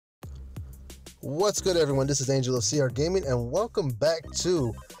What's good, everyone? This is Angel of CR Gaming, and welcome back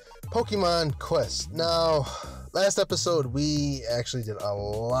to Pokemon Quest. Now, last episode, we actually did a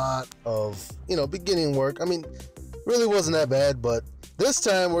lot of, beginning work. I mean, really wasn't that bad, but this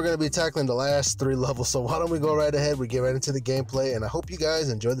time we're going to be tackling the last 3 levels. So why don't we go right ahead, we get right into the gameplay, and I hope you guys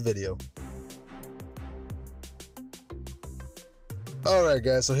enjoy the video. Alright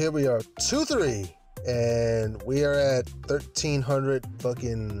guys, so here we are, 2-3, and we are at 1,300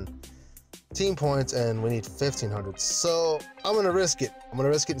 fucking team points, and we need 1,500. So I'm gonna risk it.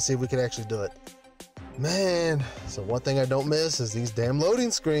 And see if we can actually do it. Man, so one thing I don't miss is these damn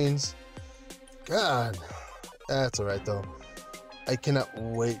loading screens. God, that's alright though. I cannot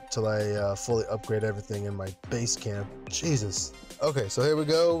wait till I fully upgrade everything in my base camp. Jesus. Okay, so here we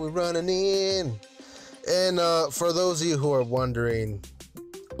go. We're running in. And for those of you who are wondering,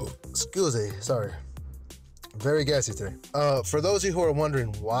 excuse me, sorry, very gassy today. For those of you who are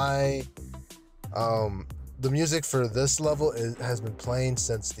wondering why the music for this level has been playing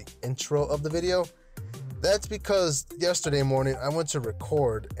since the intro of the video, that's because yesterday morning I went to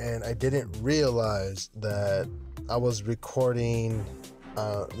record and I didn't realize that I was recording,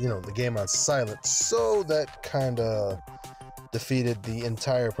 the game on silent. So that kind of defeated the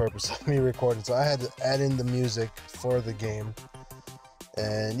entire purpose of me recording. So I had to add in the music for the game.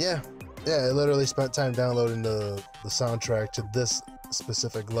 And yeah, I literally spent time downloading the soundtrack to this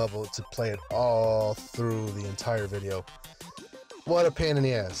specific level to play it all through the entire video. What a pain in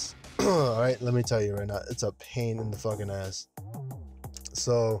the ass. Alright, let me tell you right now, it's a pain in the fucking ass.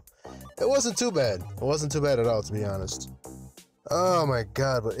 So it wasn't too bad. It wasn't too bad at all, to be honest. Oh my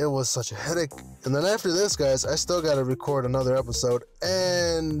god, but it was such a headache. And then after this, guys, I still got to record another episode,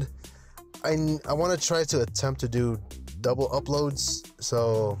 and I want to try to attempt to do double uploads.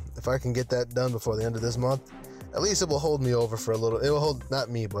 So if I can get that done before the end of this month, at least it will hold me over for a little. It will hold, not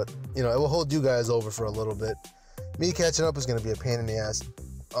me, but it will hold you guys over for a little bit. Me catching up is going to be a pain in the ass.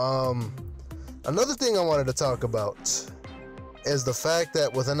 Another thing I wanted to talk about is the fact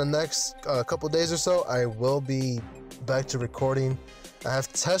that within the next couple days or so, I will be back to recording. I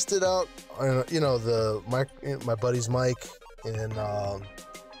have tested out, my buddy's mic, and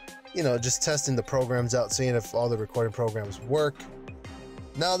just testing the programs out, seeing if all the recording programs work.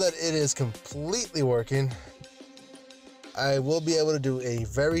 Now that it is completely working, I will be able to do a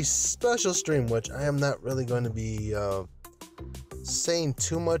very special stream, which I am not really going to be saying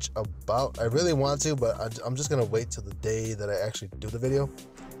too much about. I really want to, but I'm just gonna wait till the day that I actually do the video.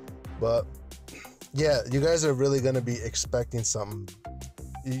 But yeah, you guys are really gonna be expecting something.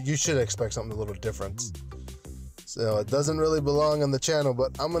 You should expect something a little different. So it doesn't really belong on the channel,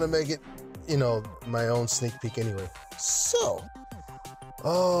 but I'm gonna make it, my own sneak peek anyway. So,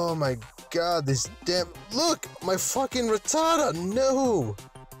 oh my god, this damn, look, my fucking Rattata, no!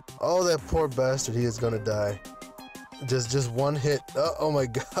 Oh, that poor bastard, he is gonna die. Just one hit. Oh my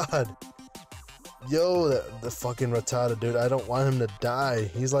god. Yo, the fucking Rattata, dude, I don't want him to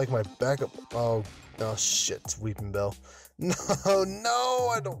die. He's like my backup. Oh shit, Weeping Bell. No,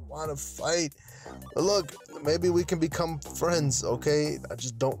 I don't want to fight. But look, maybe we can become friends, okay? I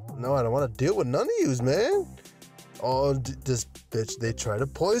just don't know. I don't want to deal with none of yous, man. Oh, this bitch, they try to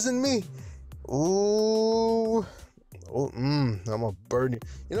poison me. Ooh. I'm gonna burn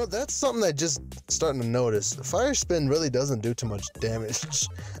you. That's something I just starting to notice. Fire Spin really doesn't do too much damage.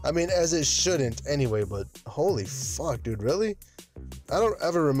 I mean, as it shouldn't anyway, but holy fuck, dude, really? I don't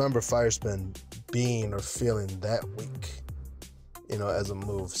ever remember Fire Spin being or feeling that weak, as a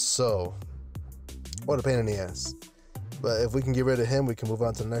move. So, what a pain in the ass. But if we can get rid of him, we can move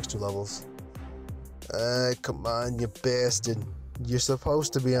on to the next 2 levels. Come on, you bastard. You're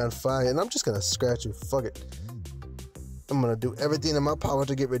supposed to be on fire, and I'm just gonna scratch you. Fuck it. I'm gonna do everything in my power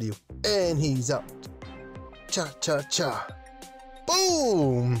to get rid of you. And he's out. Cha-cha-cha.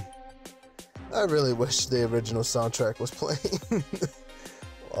 Boom! I really wish the original soundtrack was playing.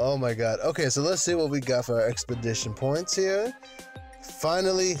 Oh my god. Okay, so let's see what we got for our expedition points here.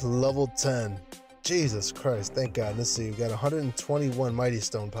 Finally, level 10. Jesus Christ, thank god. Let's see, we got 121 Mighty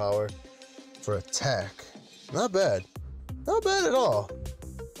Stone power for attack. Not bad. Not bad at all.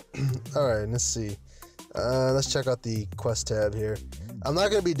 Alright, let's see. Let's check out the quest tab here. I'm not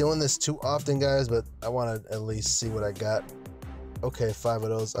going to be doing this too often, guys, but I want to at least see what I got. Okay, 5 of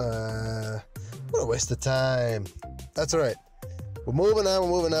those. What a waste of time. That's alright. We're moving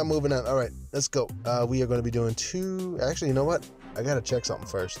on. Alright, let's go. We are going to be doing 2... Actually, you know what? I got to check something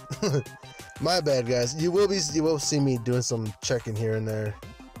first. My bad, guys. You will see me doing some checking here and there.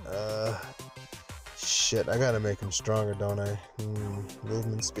 Shit, I got to make him stronger, don't I?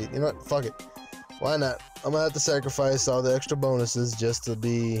 Movement speed. You know what? Fuck it. Why not? I'm gonna have to sacrifice all the extra bonuses just to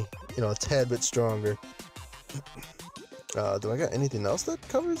be, you know, a tad bit stronger. Do I got anything else that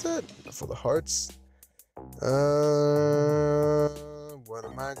covers that? For the hearts? What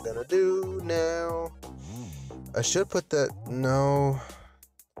am I gonna do now? I should put that, no.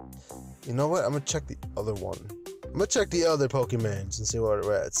 You know what? I'm gonna check the other one. I'm gonna check the other Pokemons and see where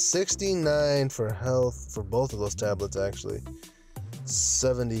we're at. 69 for health for both of those tablets, actually.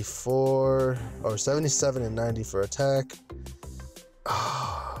 74 or 77 and 90 for attack. You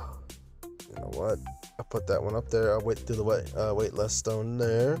know what? I'll put that one up there. I'll wait through the weightless stone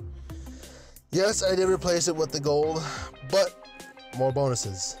there. Yes, I did replace it with the gold, but more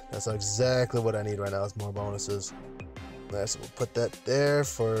bonuses. That's exactly what I need right now, is more bonuses. Nice, we'll put that there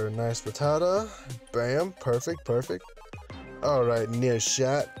for nice Rattata. Bam, perfect, perfect. Alright, near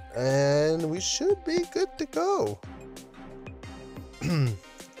shot, and we should be good to go.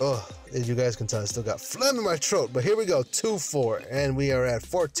 Oh, as you guys can tell, I still got phlegm in my throat, but here we go, 2-4, and we are at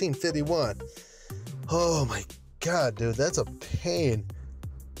 1451. Oh my god, dude, that's a pain.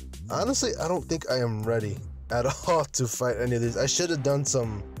 Honestly, I don't think I am ready at all to fight any of these. I should have done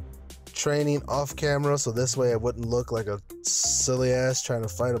some training off camera, so this way I wouldn't look like a silly ass trying to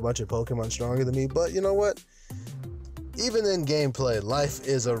fight a bunch of Pokemon stronger than me. But you know what? Even in gameplay, life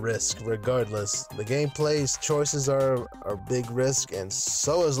is a risk regardless. The gameplay's choices are a big risk, and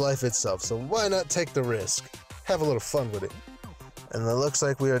so is life itself. So why not take the risk? Have a little fun with it. And it looks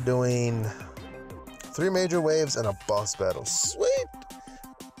like we are doing 3 major waves and a boss battle. Sweet!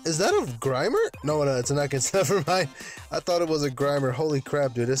 Is that a Grimer? No, it's an Ekans. Never mind. I thought it was a Grimer. Holy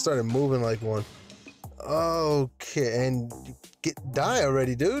crap, dude. It started moving like one. Okay, and die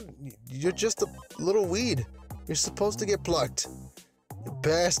already, dude. You're just a little weed. You're supposed to get plucked. You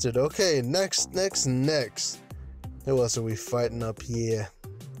bastard. Okay, next. Who else are we fighting up here?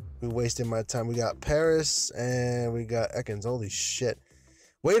 We're wasting my time. We got Paris and we got Ekans. Holy shit.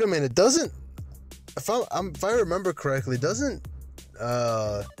 Wait a minute. If I remember correctly, doesn't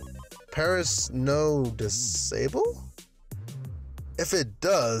Paris know disable? If it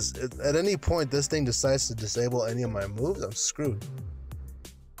does, at any point this thing decides to disable any of my moves, I'm screwed.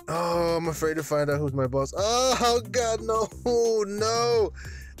 Oh, I'm afraid to find out who's my boss. Oh god, no, no.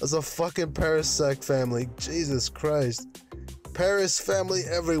 There's a fucking Parasect family. Jesus Christ. Paris family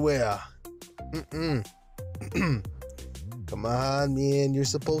everywhere. Come on, man. You're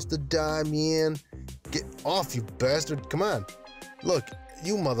supposed to die, man. Get off, you bastard. Come on. Look,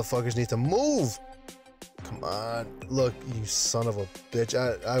 you motherfuckers need to move. Come on. Look, you son of a bitch.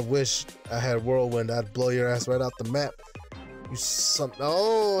 I wish I had Whirlwind. I'd blow your ass right out the map. You son.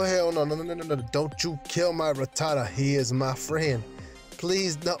 Oh, hell no. Don't you kill my Rattata. He is my friend.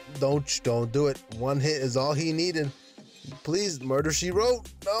 Please, no. Don't do it. One hit is all he needed. Please, Murder She Wrote.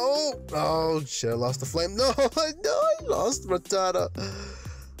 No. Oh, shit. I lost the flame. No, I lost Rattata.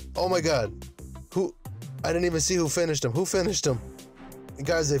 Oh, my God. I didn't even see who finished him. Who finished him?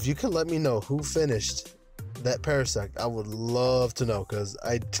 Guys, if you can let me know who finished that Parasect, I would love to know, because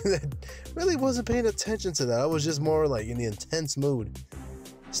I really wasn't paying attention to that. I was just more like in the intense mood.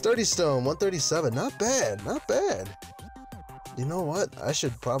 Sturdy Stone, 137. Not bad. Not bad. You know what? I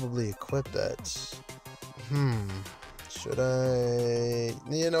should probably equip that. Should I?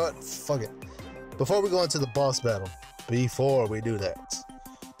 You know what? Fuck it. Before we go into the boss battle, before we do that,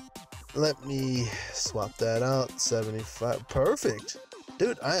 let me swap that out. 75. Perfect.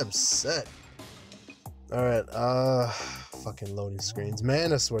 Dude, I am set. Alright, fucking loading screens.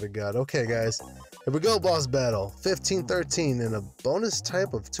 Man, I swear to God. Okay, guys. Here we go, boss battle. 1513 and a bonus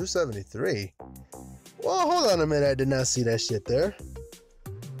type of 273. Well, hold on a minute. I did not see that shit there.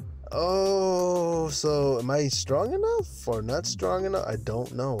 Oh, so am I strong enough or not strong enough? I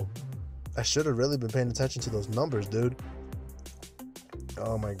don't know. I should have really been paying attention to those numbers, dude.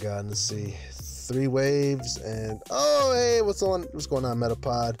 Oh my God, let's see. 3 waves and oh hey, what's going on,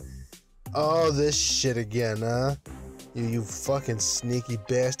 Metapod? Oh, this shit again, huh? You fucking sneaky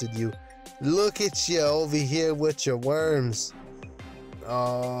bastard, you. Look at you over here with your worms.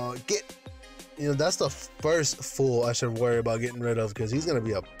 You know, that's the first fool I should worry about getting rid of, because he's gonna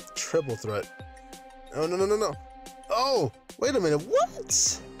be a triple threat. Oh no. Oh, wait a minute,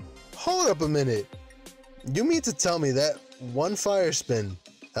 what? Hold up a minute. You mean to tell me that one fire spin,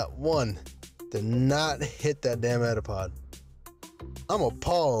 that one, did not hit that damn Metapod? I'm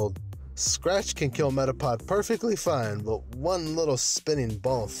appalled. Scratch can kill Metapod perfectly fine, but one little spinning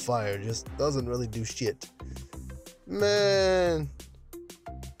ball of fire just doesn't really do shit. Man.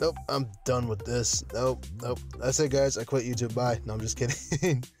 Nope, I'm done with this. Nope. That's it, guys. I quit YouTube. Bye. No, I'm just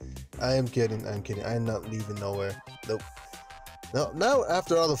kidding. I am kidding. I am not leaving nowhere. Nope. Now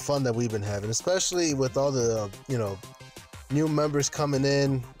after all the fun that we've been having, especially with all the, new members coming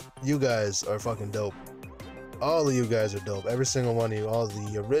in, you guys are fucking dope. All of you guys are dope. Every single one of you, all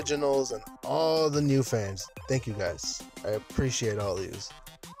the originals and all the new fans. Thank you guys. I appreciate all of you.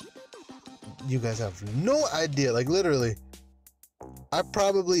 You guys have no idea. Like, literally, I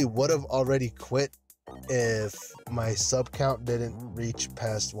probably would have already quit if my sub count didn't reach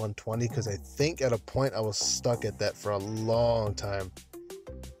past 120, because I think at a point I was stuck at that for a long time.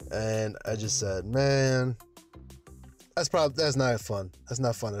 And I just said, man, that's not fun. That's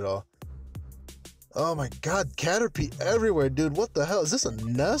not fun at all. Oh my god, Caterpie everywhere, dude. What the hell? Is this a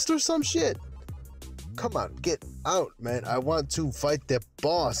nest or some shit? Come on, get out, man. I want to fight the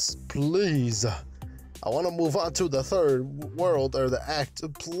boss, please. I want to move on to the third world, or the act,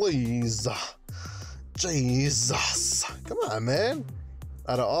 please. Jesus. Come on, man.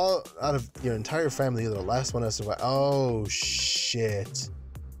 Out of your entire family, you're the last one to survive. Oh, shit.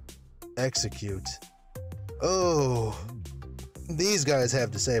 Execute. Oh. These guys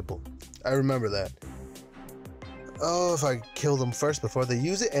have disable. I remember that. Oh, if I kill them first before they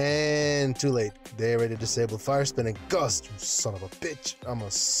use it, and too late. They already disabled Fire Spin and Gust, you son of a bitch. I'm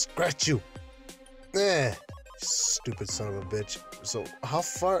gonna scratch you. Stupid son of a bitch. So how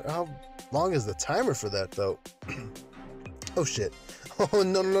long is the timer for that though? Oh shit. Oh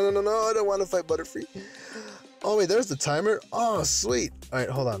no, I don't want to fight Butterfree. Oh wait, there's the timer. Oh sweet. Alright,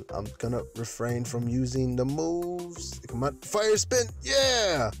 hold on. I'm gonna refrain from using the moves. Come on, Fire Spin,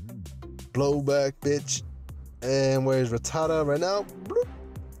 yeah! Blowback, bitch. And where's Rattata right now?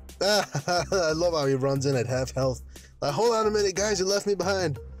 I love how he runs in at half health. Like, hold on a minute, guys, you left me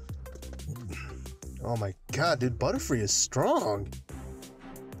behind. Oh my god, dude, Butterfree is strong.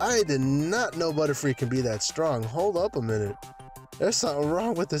 I did not know Butterfree can be that strong. Hold up a minute. There's something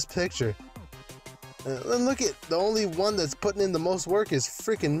wrong with this picture. And look at, the only one that's putting in the most work is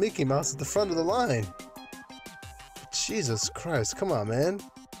freaking Mickey Mouse at the front of the line. Jesus Christ, come on, man.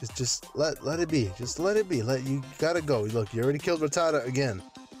 Just let it be. Just let it be. You gotta go. Look, you already killed Rattata again.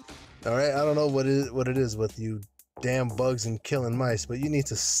 Alright, I don't know what it is with you damn bugs and killing mice, but you need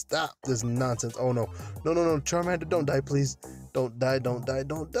to stop this nonsense. Oh no. No, Charmander, don't die, please. Don't die.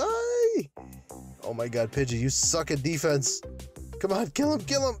 Oh my god, Pidgey, you suck at defense. Come on, kill him.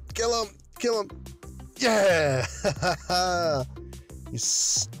 Yeah! You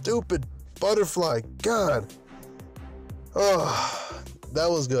stupid butterfly. God. Oh, that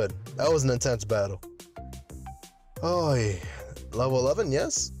was good. That was an intense battle. Oh, yeah. Level 11,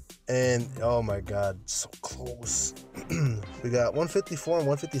 yes. And oh my god, so close. We got 154 and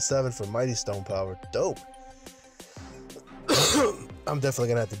 157 for Mighty Stone Power. Dope. I'm definitely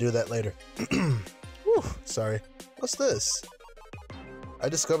gonna have to do that later. Whew, sorry. What's this? I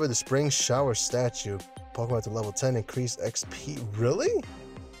discovered the Spring Shower statue. Pokemon to level 10 increased XP. Really?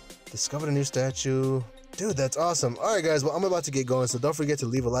 Discovered a new statue. Dude, that's awesome. Alright guys, well I'm about to get going, so don't forget to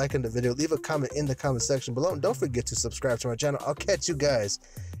leave a like on the video, leave a comment in the comment section below, and don't forget to subscribe to my channel. I'll catch you guys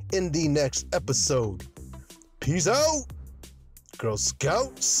in the next episode. Peace out, Girl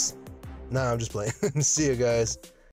Scouts. Nah, I'm just playing. See you guys.